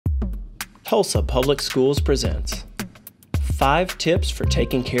Tulsa Public Schools presents 5 tips for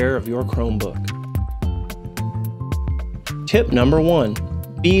taking care of your Chromebook. Tip number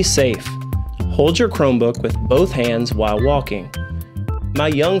 1, be safe. Hold your Chromebook with both hands while walking. My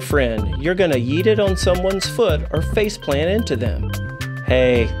young friend, you're gonna yeet it on someone's foot or faceplant into them.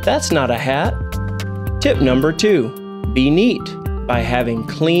 Hey, that's not a hat. Tip number 2, be neat by having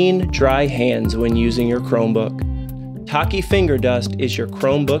clean, dry hands when using your Chromebook. Tacky finger dust is your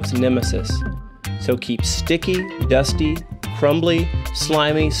Chromebook's nemesis, so keep sticky, dusty, crumbly,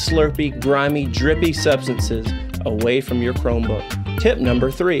 slimy, slurpy, grimy, drippy substances away from your Chromebook. Tip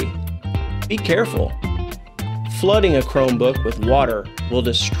number 3, be careful. Flooding a Chromebook with water will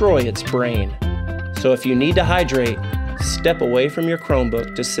destroy its brain, so if you need to hydrate, step away from your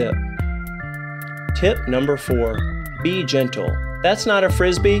Chromebook to sip. Tip number 4, be gentle. That's not a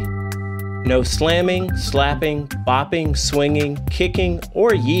frisbee. No slamming, slapping, bopping, swinging, kicking,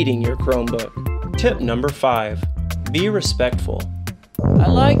 or yeeting your Chromebook. Tip number 5, be respectful. I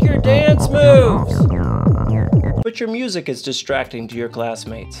like your dance moves! But your music is distracting to your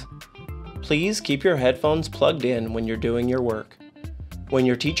classmates. Please keep your headphones plugged in when you're doing your work. When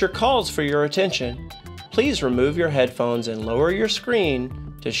your teacher calls for your attention, please remove your headphones and lower your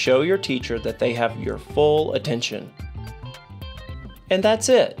screen to show your teacher that they have your full attention. And that's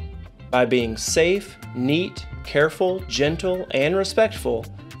it. By being safe, neat, careful, gentle, and respectful,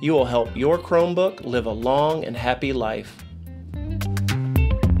 you will help your Chromebook live a long and happy life.